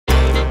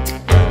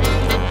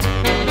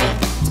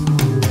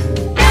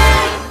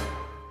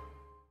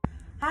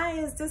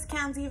guys,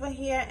 Discount Diva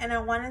here, and I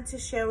wanted to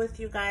share with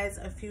you guys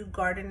a few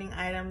gardening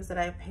items that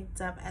I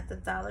picked up at the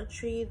Dollar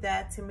Tree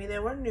that to me they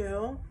were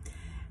new,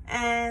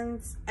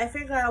 and I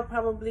figure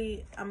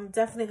I'm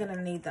definitely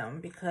gonna need them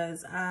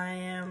because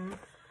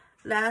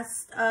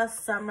last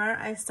summer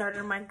I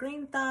started my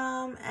green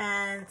thumb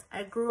and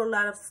I grew a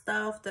lot of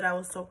stuff that I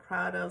was so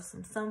proud of.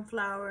 Some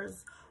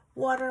sunflowers,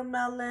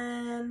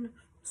 watermelon,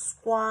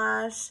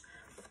 squash.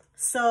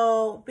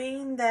 So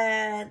being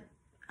that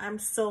I'm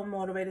so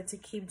motivated to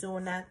keep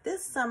doing that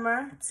this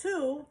summer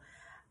too,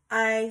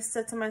 I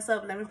said to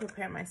myself, let me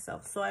prepare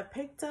myself. So I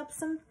picked up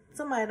some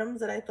items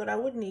that I thought I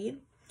would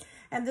need.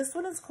 And this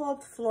one is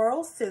called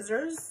floral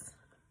scissors.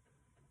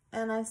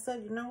 And I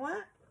said, you know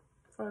what?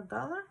 For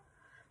 $1,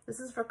 this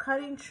is for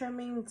cutting,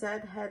 trimming,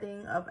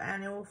 deadheading of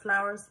annual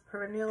flowers,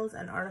 perennials,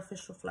 and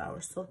artificial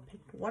flowers. So pick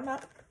one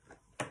up.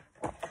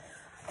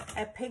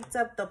 I picked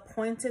up the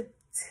pointed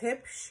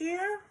tip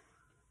shear.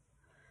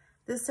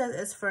 This says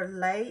it's for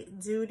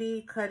light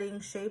duty cutting,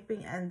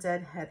 shaping, and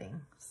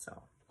deadheading.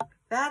 So pick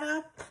that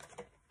up.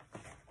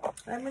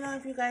 Let me know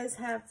if you guys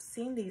have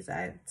seen these.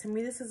 To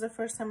me, this is the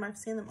first time I've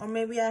seen them, or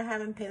maybe I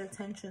haven't paid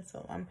attention,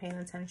 so I'm paying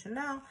attention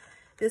now.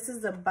 This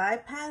is the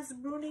bypass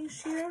pruning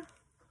shear.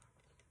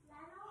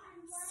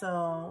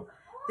 So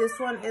this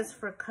one is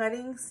for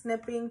cutting,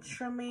 snipping,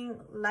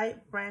 trimming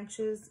light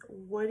branches,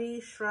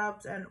 woody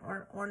shrubs, and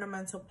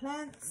ornamental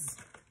plants.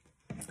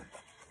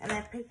 And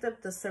I picked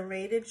up the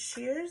serrated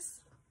shears.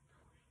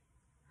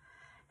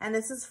 And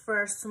this is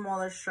for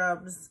smaller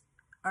shrubs,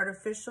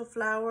 artificial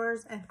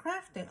flowers, and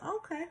crafting.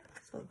 Okay,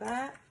 so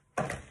that.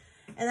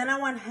 And then I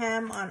went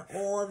ham on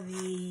all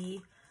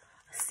the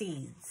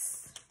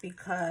seeds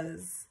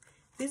because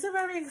these are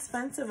very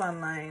expensive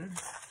online.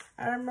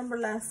 I remember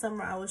last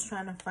summer I was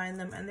trying to find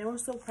them and they were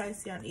so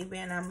pricey on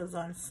eBay and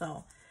Amazon.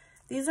 So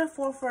these are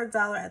 4 for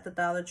 $1 at the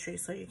Dollar Tree,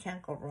 so you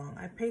can't go wrong.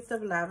 I picked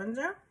up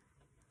lavender.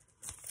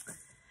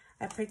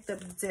 I picked up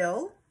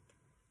dill,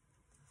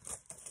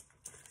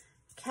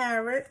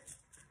 carrot,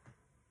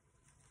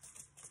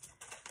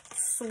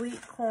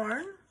 sweet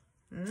corn,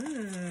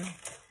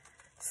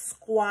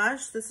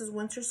 squash. This is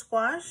winter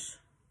squash.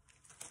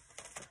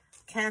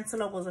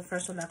 Cantaloupe was the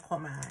first one that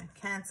caught my eye.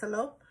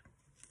 Cantaloupe.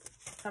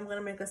 So I'm going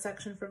to make a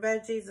section for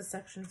veggies, a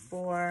section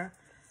for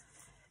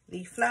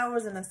the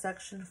flowers, and a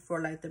section for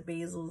like the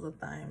basils, the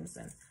thymes,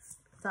 and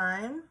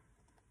thyme.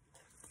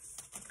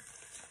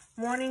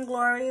 Morning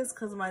glories,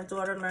 because my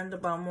daughter learned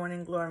about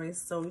morning glories,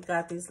 so we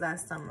got these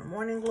last summer.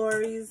 Morning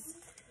glories,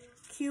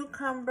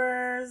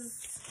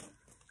 cucumbers.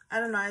 I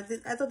don't know, I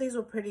thought these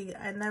were pretty.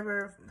 I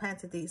never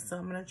planted these, so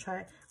I'm gonna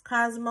try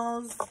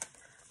cosmos.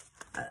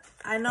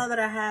 I know that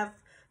I have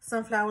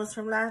sunflowers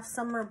from last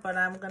summer, but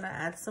I'm gonna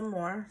add some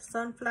more.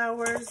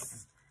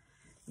 Sunflowers,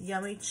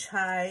 yummy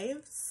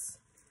chives,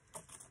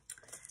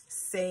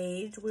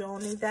 sage. We all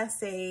need that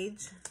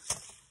sage.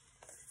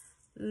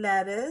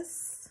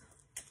 Lettuce,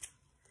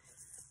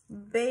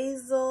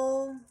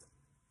 basil,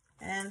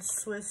 and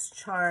Swiss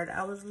chard.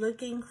 I was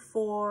looking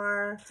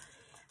for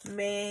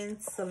mint,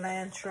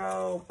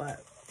 cilantro,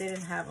 but they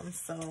didn't have them.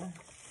 So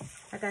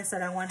like I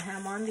said, I went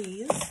ham on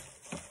these.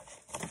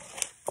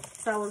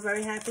 So I was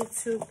very happy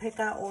to pick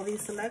out all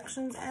these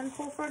selections, and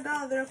 4 for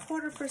 $1. They're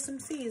 $1 for some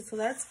seeds, so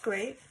that's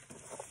great.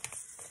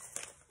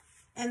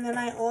 And then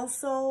I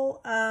also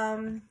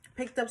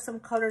picked up some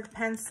colored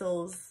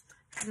pencils,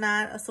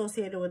 not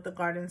associated with the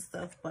garden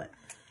stuff, but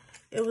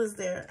it was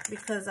there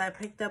because I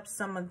picked up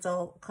some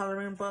adult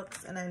coloring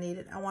books and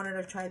I wanted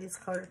to try these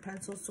colored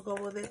pencils to go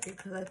with it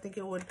because I think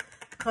it would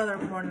color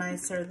more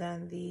nicer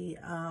than the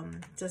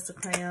just the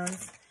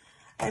crayons.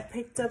 I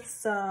picked up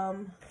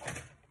some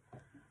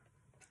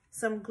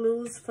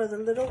glues for the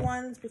little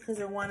ones because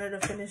I wanted to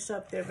finish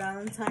up their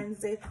Valentine's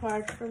Day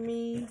card for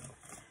me,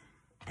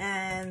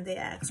 and they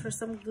asked for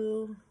some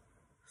glue,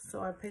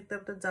 so I picked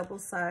up the double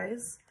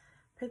size.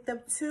 Picked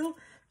up 2,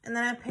 and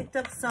then I picked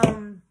up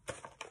some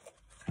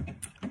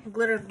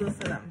glitter glue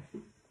for them.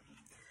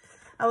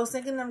 I was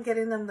thinking of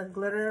getting them the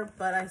glitter,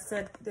 but I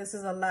said this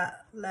is a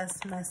lot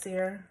less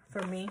messier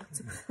for me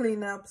to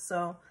clean up.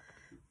 So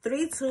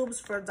 3 tubes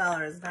for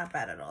 $1 is not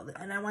bad at all.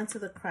 And I went to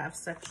the craft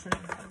section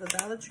of the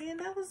Dollar Tree, and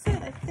that was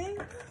it. I think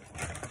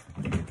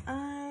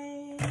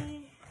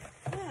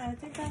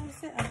that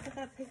was it. I think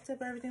I picked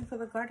up everything for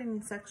the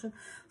gardening section.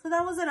 So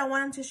that was it. I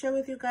wanted to share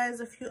with you guys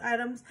a few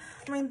items.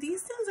 I mean,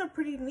 these things are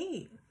pretty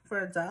neat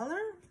for $1.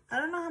 I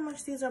don't know how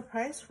much these are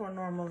priced for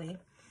normally.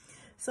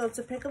 So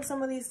to pick up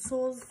some of these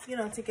tools, you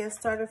know, to get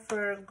started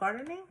for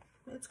gardening,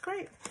 it's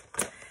great.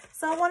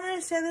 So I wanted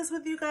to share this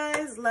with you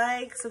guys.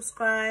 Like,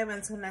 subscribe.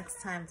 Until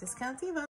next time, Discount Diva.